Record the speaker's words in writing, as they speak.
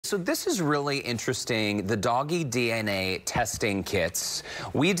so this is really interesting. The doggy DNA testing kits.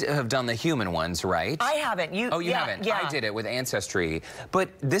 We have done the human ones, right? I haven't. Oh, you haven't? Yeah. I did it with Ancestry. But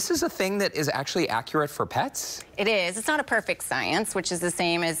this is a thing that is actually accurate for pets? It is. It's not a perfect science, which is the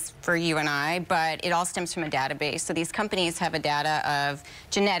same as for you and I, but it all stems from a database. So these companies have a data of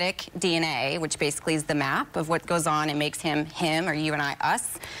genetic DNA, which basically is the map of what goes on and makes him, or you and I,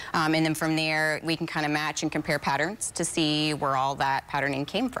 us. And then from there, we can kind of match and compare patterns to see where all that patterning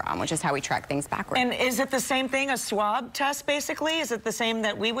came from, which is how we track things backwards. And is it the same thing, a swab test, basically? Is it the same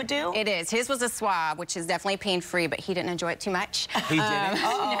that we would do? It is. His was a swab, which is definitely pain-free, but he didn't enjoy it too much. He didn't?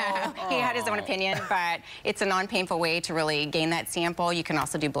 No, he had his own opinion, but it's a non-painful way to really gain that sample. You can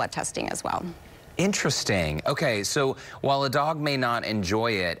also do blood testing as well. Interesting. Okay, so while a dog may not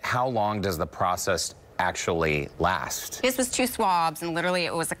enjoy it, how long does the process actually last? His was 2 swabs, and literally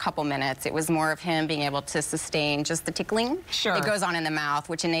it was a couple minutes. It was more of him being able to sustain just the tickling. Sure. It goes on in the mouth,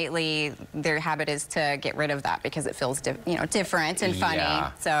 which innately their habit is to get rid of that because it feels different and funny.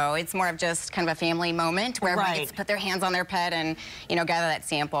 Yeah. So it's more of just kind of a family moment where everyone gets to put their hands on their pet and gather that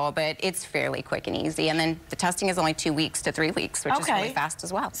sample. But it's fairly quick and easy. And then the testing is only 2 weeks to 3 weeks, which is really fast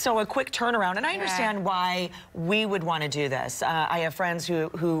as well. So a quick turnaround. And I understand why we would want to do this. I have friends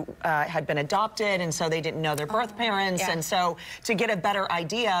who had been adopted, and so they didn't know their birth parents, and so to get a better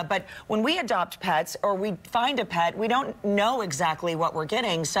idea. But when we adopt pets or we find a pet, we don't know exactly what we're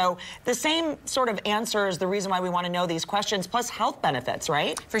getting. So the same sort of answer is the reason why we want to know these questions, plus health benefits,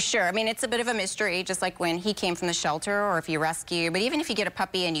 right? For sure. I mean, it's a bit of a mystery, just like when he came from the shelter or if you rescue. But even if you get a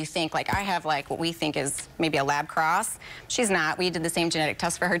puppy and you think, like, I have like what we think is maybe a lab cross, she's not. We did the same genetic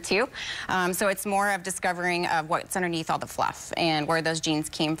test for her too. So it's more of discovering of what's underneath all the fluff and where those genes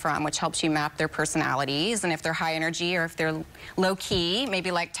came from, which helps you map their personalities and if they're high energy or if they're low key,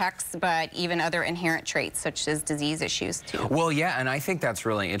 maybe like Tex, but even other inherent traits such as disease issues too. Well, yeah, and I think that's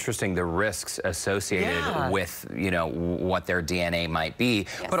really interesting, the risks associated with, what their DNA might be.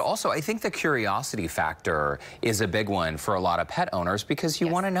 Yes. But also, I think the curiosity factor is a big one for a lot of pet owners because you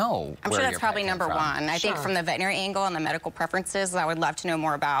want to know. I'm sure that's probably number one. I think from the veterinary angle and the medical preferences, I would love to know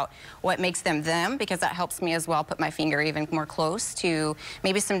more about what makes them them, because that helps me as well put my finger even more close to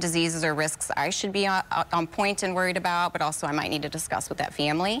maybe some diseases or risks I should be on point and worried about, but also I might need to discuss with that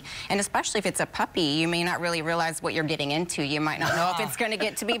family. And especially if it's a puppy, you may not really realize what you're getting into. You might not know if it's going to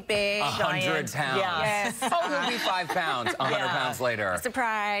get to be big. 100 pounds. Yes. Oh, he'll be 5 pounds, 100 pounds later.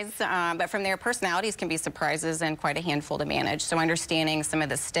 Surprise. But from their personalities can be surprises and quite a handful to manage. So understanding some of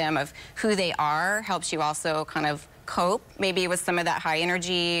the stem of who they are helps you also kind of cope maybe with some of that high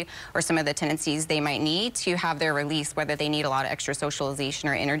energy or some of the tendencies they might need to have their release, whether they need a lot of extra socialization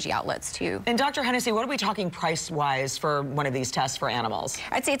or energy outlets too. And Dr. Hennessey, what are we talking price-wise for one of these tests for animals?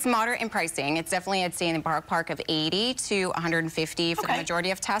 I'd say it's moderate in pricing. It's definitely, I'd say, in the ballpark of 80 to 150 for the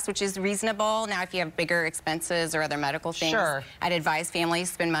majority of tests, which is reasonable. Now, if you have bigger expenses or other medical things, I'd advise families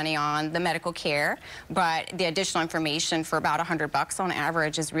spend money on the medical care, but the additional information for about $100 on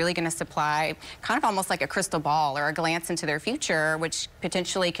average is really going to supply kind of almost like a crystal ball or a glance into their future, which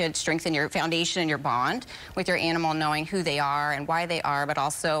potentially could strengthen your foundation and your bond with your animal, knowing who they are and why they are, but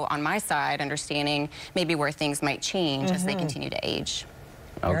also on my side, understanding maybe where things might change as they continue to age.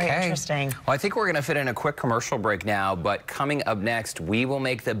 Okay. Very interesting. Well, I think we're going to fit in a quick commercial break now, but coming up next, we will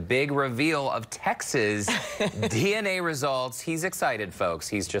make the big reveal of Tex's DNA results. He's excited, folks.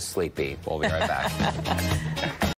 He's just sleepy. We'll be right back.